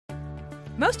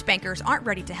Most bankers aren't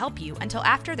ready to help you until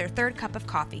after their third cup of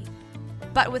coffee.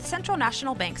 But with Central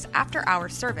National Bank's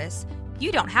after-hours service,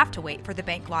 you don't have to wait for the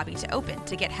bank lobby to open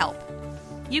to get help.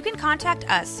 You can contact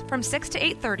us from 6 to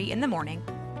 8:30 in the morning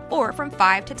or from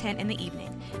 5 to 10 in the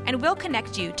evening, and we'll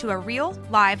connect you to a real,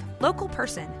 live, local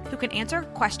person who can answer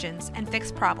questions and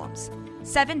fix problems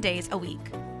 7 days a week.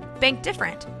 Bank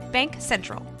different. Bank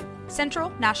Central. Central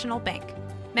National Bank.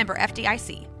 Member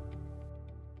FDIC.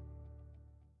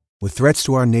 With threats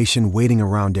to our nation waiting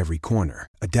around every corner,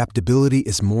 adaptability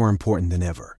is more important than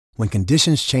ever. When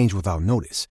conditions change without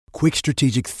notice, quick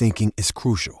strategic thinking is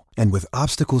crucial. And with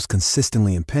obstacles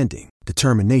consistently impending,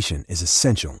 determination is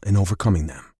essential in overcoming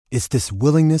them. It's this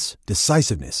willingness,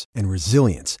 decisiveness, and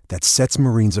resilience that sets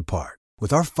Marines apart.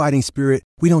 With our fighting spirit,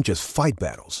 we don't just fight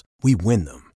battles, we win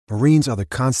them. Marines are the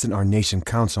constant our nation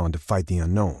counts on to fight the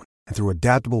unknown. And through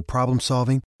adaptable problem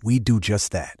solving, we do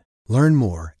just that. Learn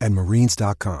more at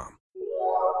marines.com.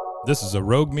 This is a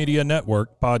Rogue Media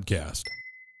Network podcast.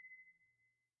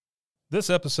 This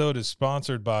episode is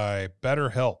sponsored by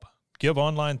BetterHelp. Give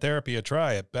online therapy a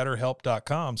try at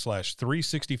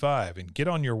betterhelp.com/365 and get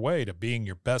on your way to being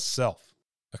your best self.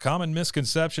 A common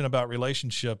misconception about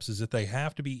relationships is that they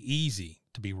have to be easy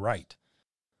to be right.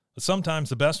 But sometimes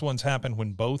the best ones happen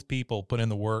when both people put in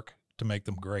the work to make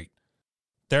them great.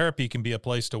 Therapy can be a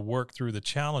place to work through the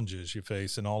challenges you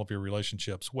face in all of your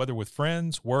relationships, whether with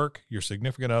friends, work, your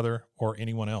significant other, or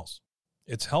anyone else.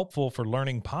 It's helpful for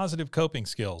learning positive coping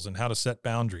skills and how to set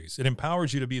boundaries. It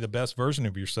empowers you to be the best version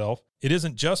of yourself. It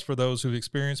isn't just for those who've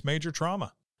experienced major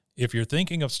trauma. If you're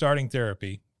thinking of starting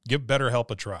therapy, give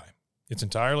BetterHelp a try. It's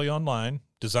entirely online,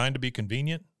 designed to be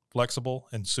convenient, flexible,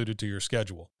 and suited to your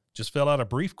schedule. Just fill out a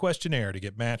brief questionnaire to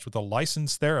get matched with a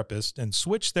licensed therapist and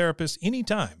switch therapists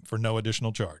anytime for no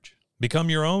additional charge. Become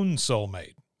your own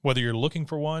soulmate, whether you're looking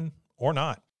for one or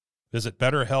not. Visit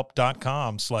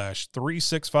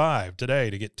betterhelp.com/365 today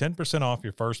to get 10% off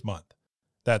your first month.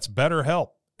 That's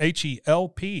BetterHelp,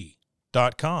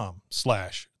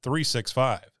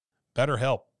 HELP.com/365.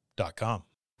 BetterHelp.com.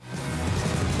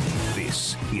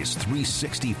 This is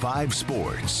 365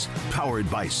 Sports,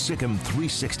 powered by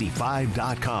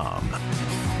SicEm365.com.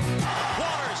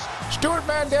 Stewart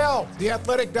Mandel,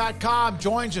 theathletic.com,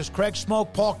 joins us. Craig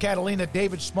Smoke, Paul Catalina,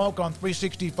 David Smoke on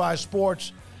 365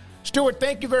 Sports. Stewart,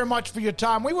 thank you very much for your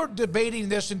time. We were debating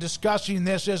this and discussing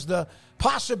this as the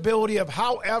possibility of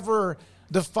however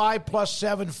the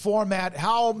 5+7 format,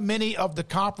 how many of the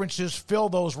conferences fill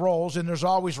those roles, and there's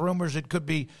always rumors it could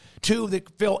be 2 that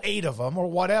fill 8 of them or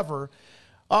whatever.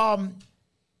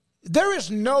 There is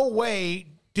no way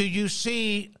do you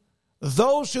see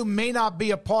those who may not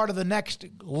be a part of the next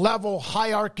level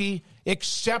hierarchy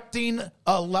accepting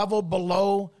a level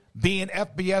below being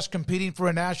FBS competing for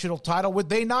a national title? Would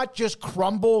they not just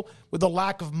crumble with the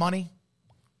lack of money?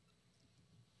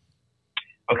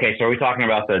 Okay, so are we talking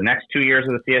about the next 2 years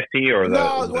of the CFP or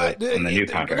the new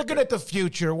contract? Looking at the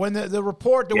future, when the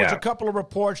report, there was a couple of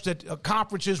reports that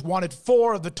conferences wanted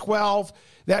 4 of the 12.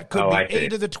 That could be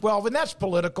 8 of the 12, and that's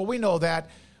political. We know that,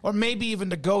 or maybe even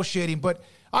negotiating. But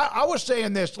I was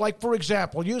saying this, like, for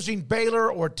example, using Baylor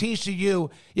or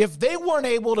TCU, if they weren't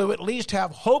able to at least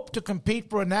have hope to compete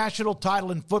for a national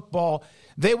title in football,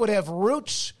 they would have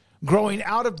roots growing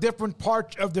out of different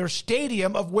parts of their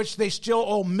stadium, of which they still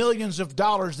owe millions of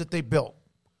dollars that they built.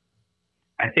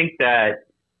 I think that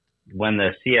when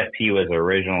the CFP was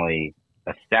originally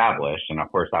established, and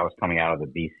of course that was coming out of the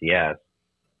BCS,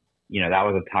 that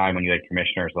was a time when you had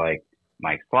commissioners like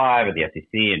Mike Slive at the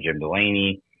SEC and Jim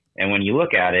Delaney. And when you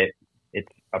look at it,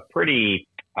 it's a pretty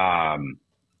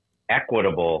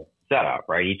equitable setup,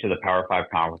 right? Each of the Power 5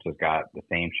 conferences got the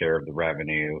same share of the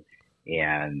revenue.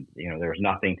 And, there's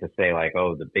nothing to say like,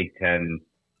 oh, the Big Ten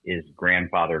is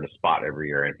grandfathered a spot every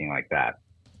year or anything like that.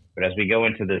 But as we go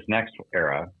into this next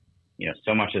era,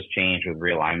 so much has changed with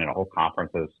realignment. A whole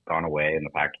conference has gone away in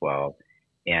the Pac-12.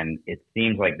 And it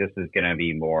seems like this is going to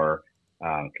be more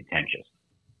contentious,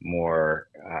 more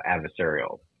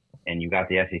adversarial. And you've got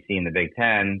the SEC and the Big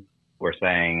Ten who are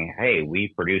saying, hey, we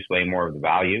produce way more of the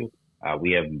value.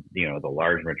 We have, the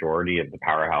large majority of the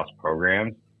powerhouse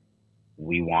programs.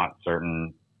 We want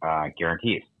certain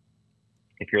guarantees.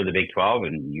 If you're the Big 12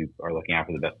 and you are looking out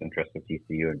for the best interests of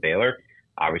TCU and Baylor,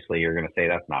 obviously you're going to say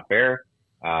that's not fair.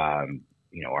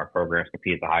 Our programs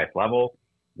compete at the highest level.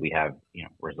 We have,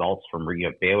 results from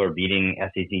Baylor beating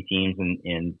SEC teams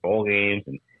in bowl games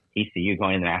and TCU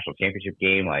going to the national championship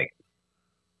game. Like,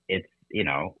 it's,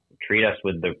 treat us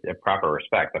with the proper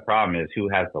respect. The problem is who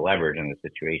has the leverage in the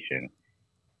situation.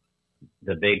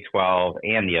 The Big 12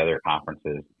 and the other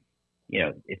conferences.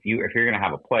 If you're going to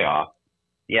have a playoff,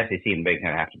 the SEC and the Big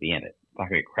Ten have to be in it. not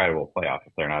going to be a credible playoff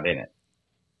if they're not in it.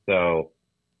 So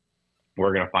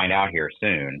we're going to find out here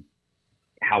soon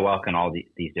how well can all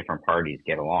these different parties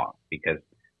get along, because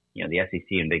the SEC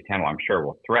and Big Ten, well, I'm sure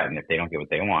will threaten if they don't get what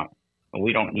they want. But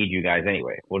we don't need you guys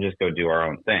anyway. We'll just go do our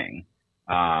own thing.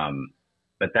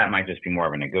 But that might just be more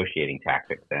of a negotiating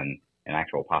tactic than an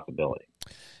actual possibility.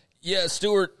 Yeah,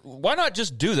 Stewart, why not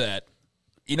just do that?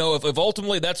 If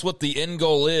ultimately that's what the end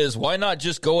goal is, why not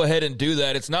just go ahead and do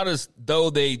that? It's not as though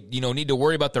they, need to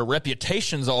worry about their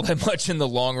reputations all that much in the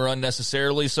long run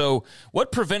necessarily. So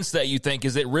what prevents that, you think?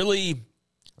 Is it really,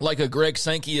 like a Greg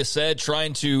Sankey has said,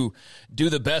 trying to do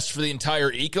the best for the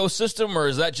entire ecosystem, or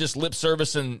is that just lip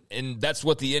service and that's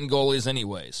what the end goal is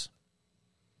anyways?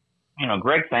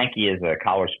 Greg Sankey is a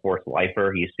college sports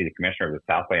lifer. He used to be the commissioner of the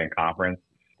Southland Conference.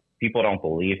 People don't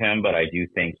believe him, but I do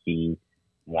think he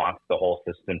wants the whole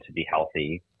system to be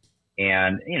healthy.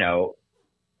 And,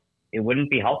 it wouldn't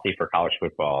be healthy for college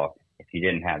football if you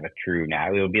didn't have a true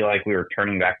now. It would be like we were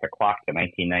turning back the clock to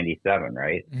 1997,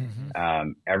 right?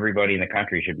 Mm-hmm. Everybody in the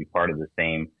country should be part of the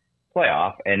same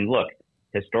playoff. And look,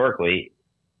 historically,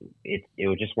 it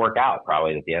would just work out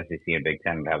probably that the SEC and Big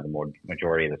Ten would have the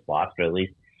majority of the slots. But at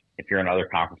least if you're in other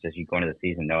conferences, you go into the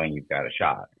season knowing you've got a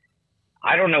shot.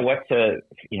 I don't know what to,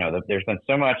 there's been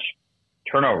so much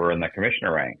turnover in the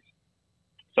commissioner ranks.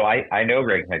 So I know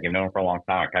Greg Sankey. I've known him for a long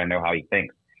time. I kind of know how he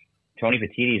thinks. Tony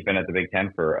Petitti's been at the Big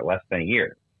Ten for less than a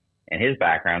year, and his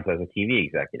background as a TV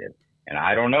executive. And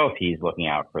I don't know if he's looking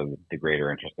out for the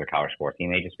greater interest of college sports. He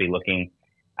may just be looking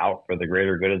out for the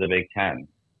greater good of the Big Ten.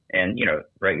 And,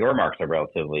 Brett Yormark's are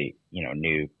relatively,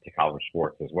 new to college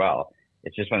sports as well.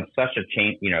 It's just been such a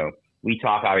change. We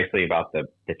talk obviously about the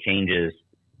changes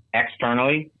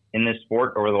externally in this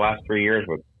sport over the last 3 years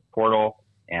with portal,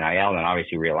 NIL, and then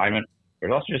obviously realignment.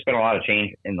 There's also just been a lot of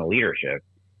change in the leadership,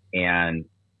 and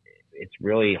it's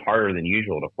really harder than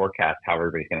usual to forecast how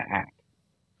everybody's going to act.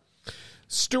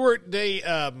 Stewart, do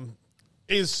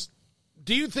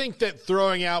you think that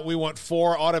throwing out we want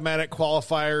 4 automatic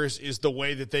qualifiers is the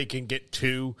way that they can get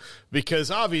 2? Because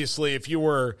obviously if you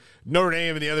were Notre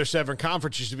Dame and the other 7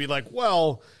 conferences, you'd be like,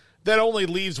 well, that only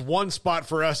leaves 1 spot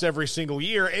for us every single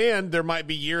year, and there might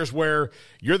be years where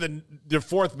you're the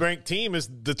 4th ranked team is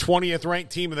the 20th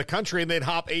ranked team in the country, and they'd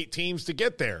hop 8 teams to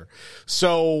get there.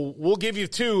 So we'll give you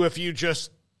 2 if you just,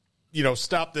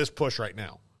 stop this push right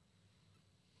now.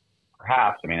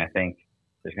 Perhaps. I think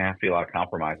there's going to have to be a lot of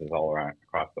compromises all around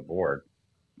across the board.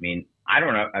 I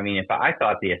don't know. If I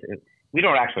thought we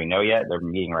don't actually know yet. They're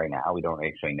meeting right now. We don't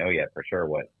actually know yet for sure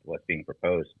what's being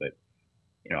proposed. But,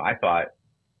 I thought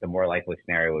the more likely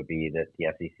scenario would be that the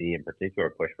SEC in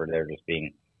particular push for there just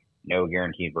being no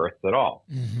guaranteed berths at all.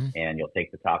 Mm-hmm. And you'll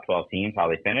take the top 12 teams, how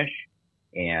they finish.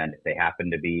 And if they happen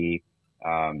to be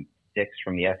 6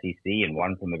 from the SEC and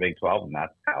 1 from the Big 12, and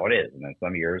that's how it is. And then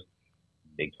some years,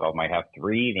 Big 12 might have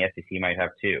 3, and the SEC might have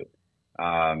 2.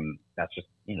 That's just,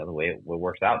 the way it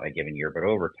works out in a given year. But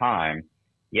over time,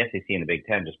 the SEC and the Big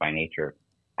 10, just by nature of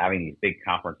having these big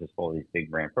conferences full of these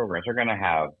big brand programs, are going to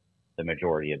have the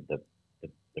majority of the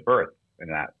berths in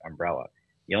that umbrella.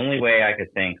 The only way I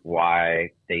could think why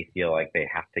they feel like they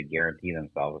have to guarantee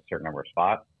themselves a certain number of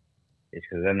spots is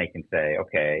because then they can say,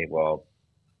 okay, well,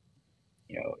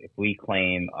 if we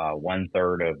claim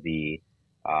 1/3 of the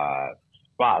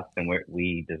spots, then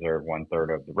we deserve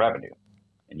 1/3 of the revenue,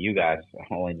 and you guys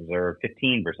only deserve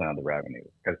 15% of the revenue.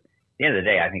 Because at the end of the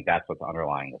day, I think that's what's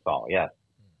underlying this all. Yes,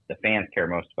 the fans care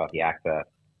most about the access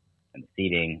and the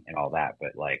seating and all that,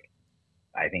 but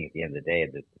I think at the end of the day,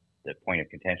 the point of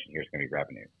contention here is going to be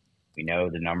revenue. We know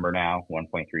the number now,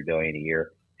 $1.3 billion a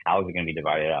year. How is it going to be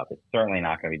divided up? It's certainly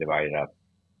not going to be divided up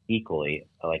equally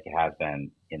like it has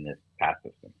been in this past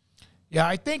system. Yeah,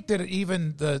 I think that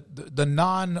even the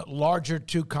non-larger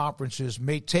 2 conferences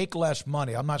may take less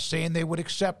money. I'm not saying they would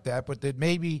accept that, but that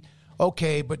may be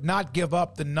okay, but not give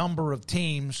up the number of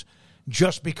teams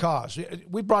just because.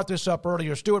 We brought this up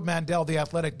earlier. Stewart Mandel,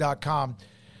 theathletic.com,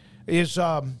 is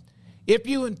if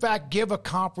you, in fact, give a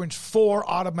conference 4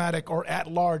 automatic or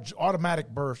at-large automatic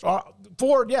bursts, it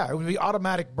would be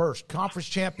automatic burst, conference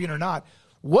champion or not.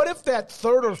 What if that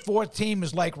 3rd or 4th team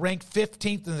is ranked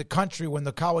 15th in the country when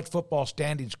the college football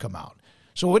standings come out?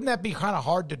 So wouldn't that be kind of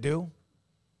hard to do?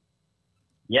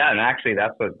 Yeah, and actually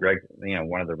that's what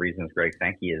one of the reasons Greg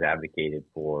Sankey has advocated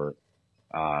for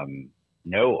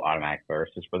no automatic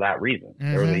bursts is for that reason.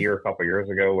 Mm-hmm. There was a couple of years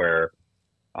ago where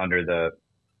under the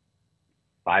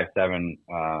 5-7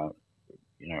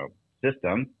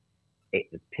 system,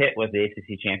 Pitt was the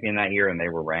ACC champion that year, and they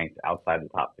were ranked outside the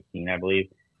top 15, I believe.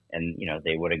 And,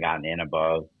 they would have gotten in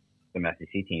above some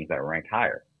SEC teams that were ranked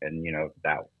higher. And,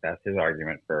 that's his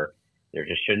argument for there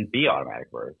just shouldn't be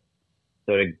automatic berths.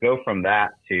 So to go from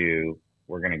that to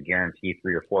we're going to guarantee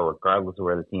 3 or 4 regardless of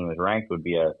where the team is ranked would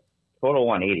be a total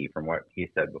 180 from what he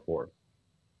said before.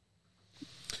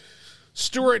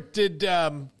 Stewart, did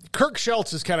Kirk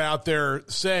Schultz is kind of out there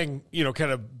saying,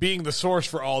 kind of being the source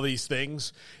for all these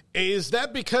things. Is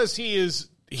that because he's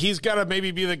got to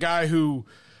maybe be the guy who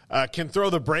can throw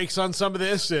the brakes on some of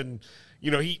this? And,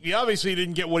 he obviously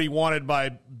didn't get what he wanted by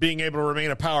being able to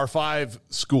remain a Power 5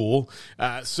 school.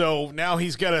 So now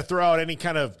he's got to throw out any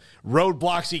kind of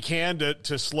roadblocks he can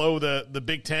to slow the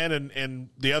Big Ten and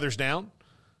the others down?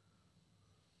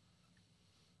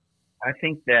 I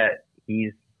think that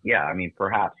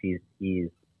perhaps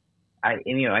I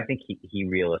think he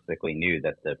realistically knew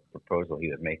that the proposal he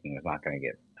was making was not going to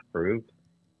get approved.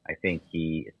 I think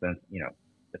the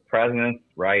presidents,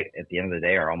 right, at the end of the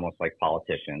day are almost like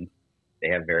politicians. They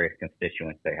have various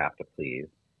constituents they have to please.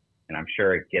 And I'm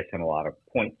sure it gets him a lot of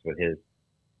points with his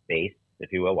base,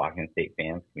 if you will, Washington State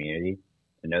fans, community,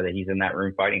 to know that he's in that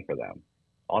room fighting for them.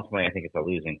 Ultimately, I think it's a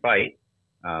losing fight.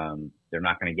 They're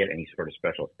not going to get any sort of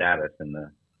special status in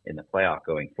the playoff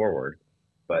going forward.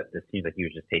 But this seems like he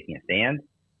was just taking a stand.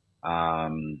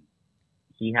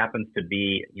 He happens to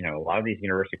be, a lot of these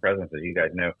university presidents, as you guys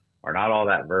know, are not all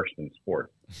that versed in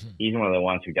sports. He's one of the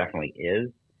ones who definitely is.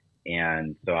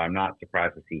 And so I'm not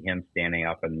surprised to see him standing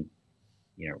up and,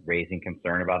 raising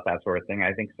concern about that sort of thing.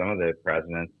 I think some of the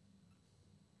presidents,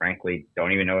 frankly,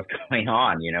 don't even know what's going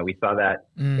on. We saw that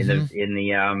in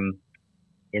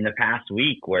the past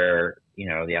week where,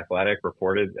 the Athletic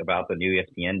reported about the new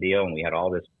ESPN deal, and we had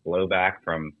all this blowback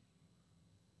from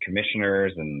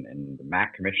commissioners and the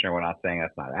MAC commissioner went out saying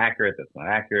that's not accurate.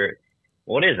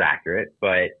 Well, it is accurate,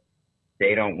 but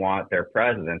they don't want their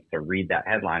presidents to read that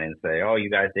headline and say, oh,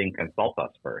 you guys didn't consult us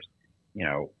first.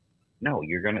 No,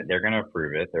 they're going to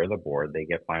approve it. They're the board. They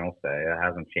get final say. It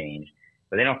hasn't changed,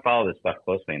 but they don't follow this stuff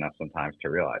closely enough sometimes to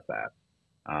realize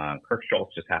that. Kirk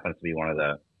Schultz just happens to be one of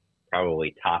the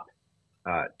probably top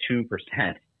 2%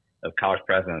 of college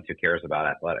presidents who cares about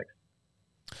athletics.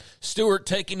 Stewart,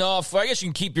 taking off, I guess you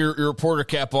can keep your reporter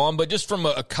cap on, but just from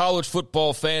a college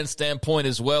football fan standpoint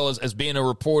as well as being a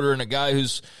reporter and a guy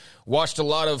who's watched a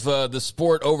lot of the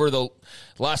sport over the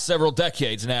last several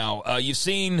decades now. You've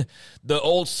seen the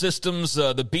old systems,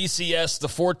 the BCS, the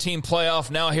 14 playoff.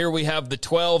 Now here we have the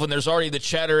 12, and there's already the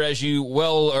chatter, as you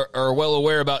are well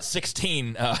aware, about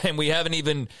 16. And we haven't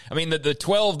even, the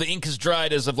 12, the ink is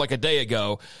dried as of like a day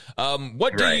ago.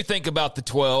 What do you think about the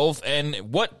 12, and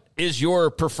what is your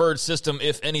preferred system,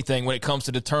 if anything, when it comes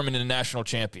to determining a national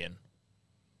champion?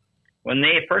 When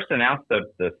they first announced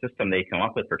the system they come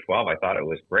up with for 12, I thought it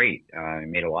was great. It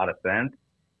made a lot of sense.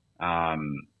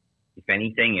 If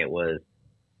anything, it was,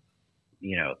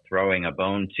 throwing a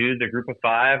bone to the group of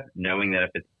 5, knowing that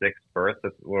if it's 6th berth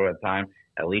at a time,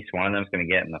 at least one of them is going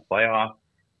to get in the playoff.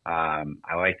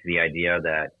 I liked the idea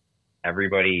that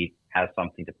everybody has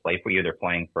something to play for. You're either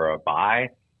playing for a bye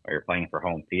or you're playing for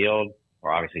home field,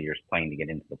 or obviously you're just playing to get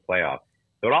into the playoff.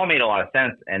 So it all made a lot of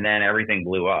sense, and then everything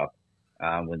blew up.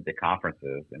 With the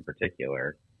conferences in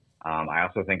particular. I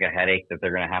also think a headache that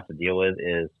they're going to have to deal with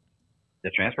is the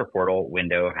transfer portal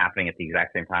window happening at the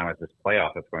exact same time as this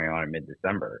playoff that's going on in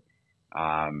mid-December.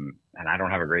 And I don't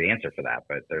have a great answer for that,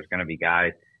 but there's going to be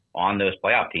guys on those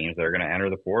playoff teams that are going to enter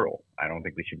the portal. I don't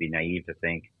think we should be naive to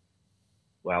think,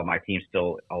 well, my team's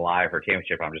still alive for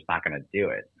championship, I'm just not going to do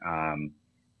it.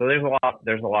 So there's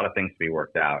a lot of things to be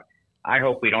worked out. I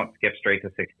hope we don't skip straight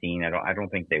to 16. I don't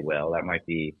think they will. That might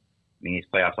be, these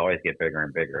playoffs always get bigger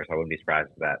and bigger, so I wouldn't be surprised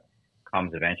if that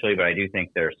comes eventually. But I do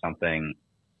think there's something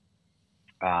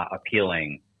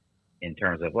appealing in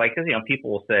terms of, because people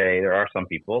will say, there are some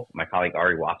people, my colleague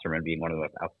Ari Wasserman being one of the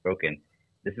most outspoken,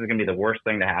 this is going to be the worst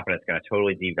thing to happen. It's going to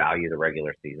totally devalue the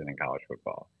regular season in college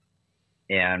football.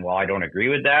 And while I don't agree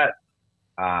with that,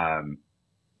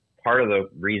 part of the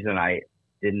reason I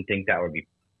didn't think that would be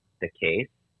the case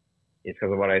is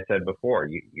because of what I said before.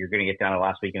 You're going to get down to the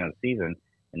last weekend of the season,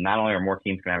 and not only are more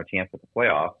teams going to have a chance at the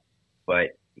playoff, but,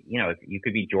 if you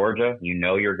could be Georgia,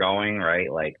 you're going,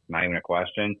 right? Like, it's not even a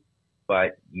question,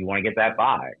 but you want to get that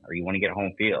bye or you want to get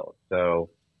home field. So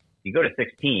if you go to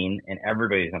 16 and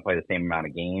everybody's going to play the same amount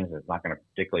of games, it's not going to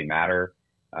particularly matter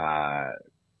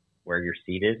where you're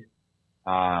seated.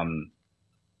 Then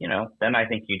I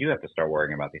think you do have to start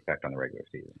worrying about the effect on the regular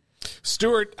season.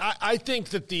 Stewart, I think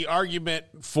that the argument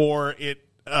for it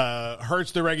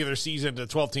hurts the regular season to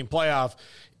 12-team playoff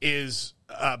is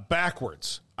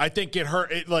backwards. I think it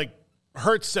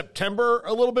hurts September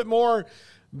a little bit more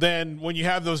than when you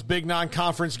have those big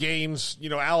non-conference games,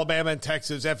 Alabama and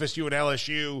Texas, FSU and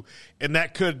LSU, and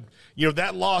that could,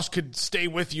 that loss could stay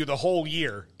with you the whole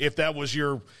year if that was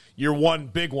your your one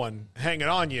big one hanging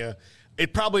on you.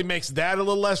 It probably makes that a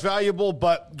little less valuable,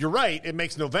 but you're right. It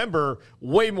makes November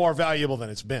way more valuable than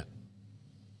it's been.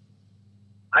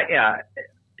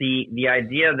 The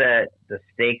idea that the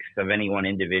stakes of any one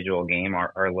individual game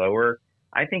are lower,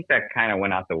 I think that kind of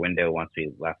went out the window once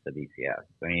we left the BCS.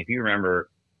 I mean, if you remember,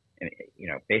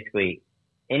 basically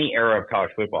any era of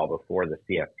college football before the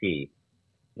CFP,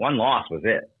 one loss was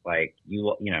it. Like,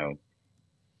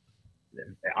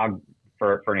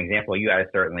 for an example, you guys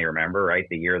certainly remember, right?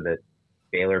 The year that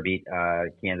Baylor beat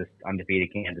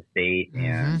undefeated Kansas State,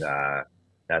 and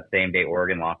that same day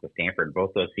Oregon lost to Stanford.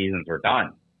 Both those seasons were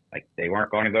done. Like, they weren't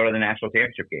going to go to the national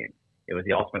championship game. It was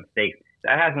the ultimate stake.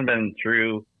 That hasn't been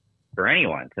true for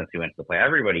anyone since we went to the play.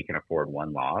 Everybody can afford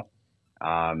one loss.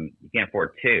 You can't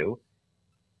afford two,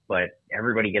 but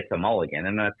everybody gets a mulligan,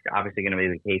 and that's obviously going to be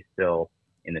the case still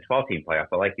in the 12-team playoff.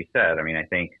 But like you said, I mean, I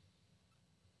think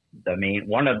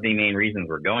one of the main reasons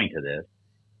we're going to this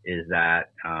is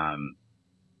that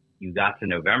you got to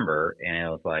November and it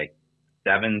was like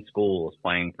 7 schools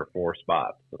playing for 4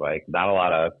 spots. Like, not a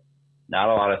lot of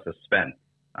suspense.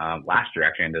 Last year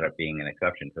actually ended up being an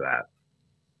exception to that.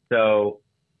 So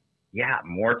yeah,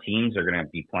 more teams are going to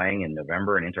be playing in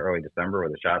November and into early December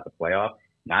with a shot at the playoff.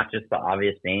 Not just the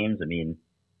obvious names. I mean,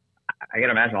 I got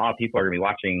to imagine a lot of people are going to be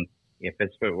watching. If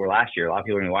it's for last year, a lot of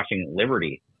people are going to be watching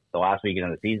Liberty the last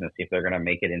weekend of the season to see if they're going to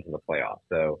make it into the playoffs.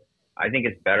 So I think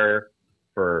it's better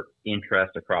for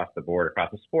interest across the board,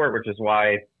 across the sport, which is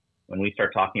why when we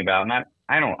start talking about, and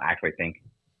I don't actually think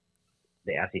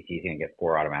the SEC is going to get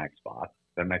 4 automatic spots.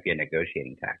 That might be a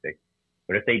negotiating tactic.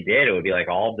 But if they did, it would be like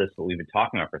all of this what we've been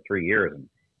talking about for 3 years, and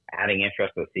adding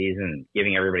interest to the season and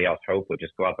giving everybody else hope would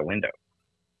just go out the window.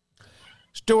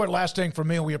 Stuart, last thing for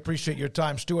me, and we appreciate your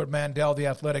time. Stewart Mandel,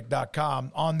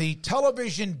 theathletic.com. On the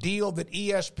television deal that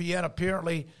ESPN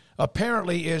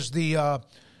apparently is the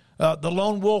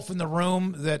lone wolf in the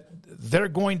room, that they're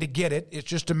going to get it. It's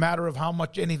just a matter of how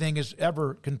much anything is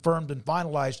ever confirmed and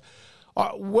finalized.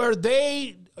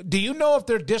 Do you know if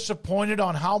they're disappointed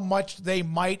on how much they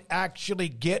might actually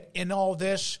get in all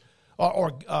this?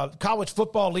 Or college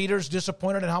football leaders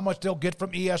disappointed in how much they'll get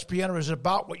from ESPN, or is it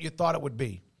about what you thought it would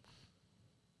be?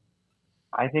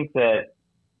 I think that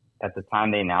at the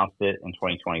time they announced it in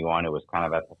 2021, it was kind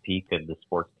of at the peak of the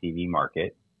sports TV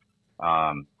market.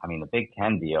 I mean, the Big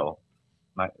Ten deal,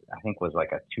 I think, was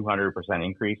like a 200%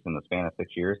 increase in the span of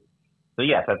 6 years. So,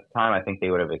 yes, at the time, I think they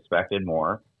would have expected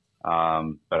more.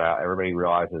 But everybody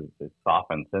realizes it's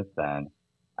softened since then.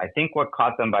 I think what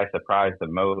caught them by surprise the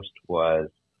most was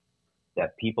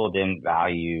that people didn't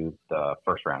value the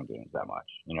first round games that much.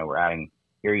 We're adding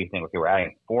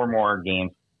 4 more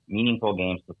games, meaningful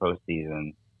games to the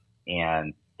postseason,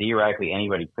 and theoretically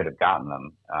anybody could have gotten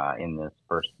them in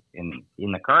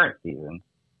the current season,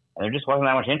 and there just wasn't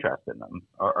that much interest in them,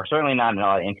 or certainly not a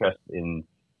lot of interest in.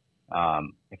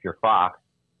 If you're Fox,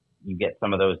 you get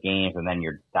some of those games, and then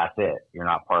that's it. You're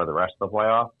not part of the rest of the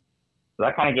playoff. So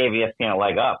that kind of gave ESPN a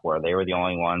leg up, where they were the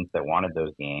only ones that wanted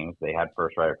those games. They had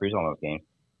first right of refusal on those games,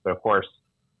 but of course,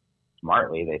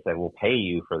 smartly they said, "We'll pay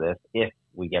you for this if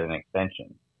we get an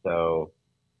extension." So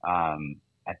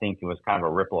I think it was kind of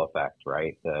a ripple effect,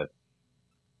 right?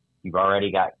 You've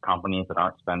already got companies that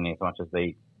aren't spending as much as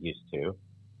they used to,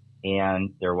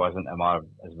 and there wasn't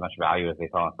as much value as they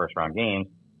thought in the first round games,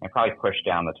 and probably pushed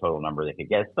down the total number they could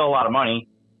get. It's still a lot of money.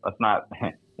 Let's not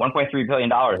 $1.3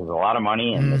 billion is a lot of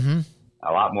money, and it's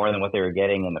a lot more than what they were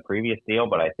getting in the previous deal.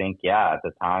 But I think, at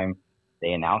the time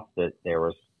they announced it, there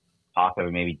was talk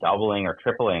of maybe doubling or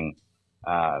tripling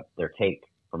their take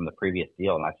from the previous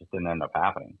deal, and that just didn't end up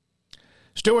happening.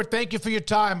 Stewart, thank you for your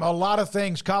time. A lot of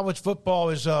things. College football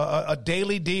is a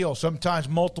daily deal, sometimes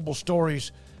multiple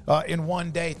stories in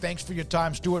one day. Thanks for your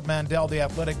time, Stewart Mandel,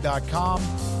 theathletic.com.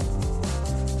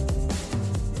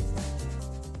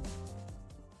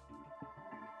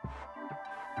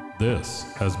 This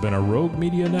has been a Rogue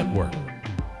Media Network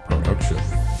production.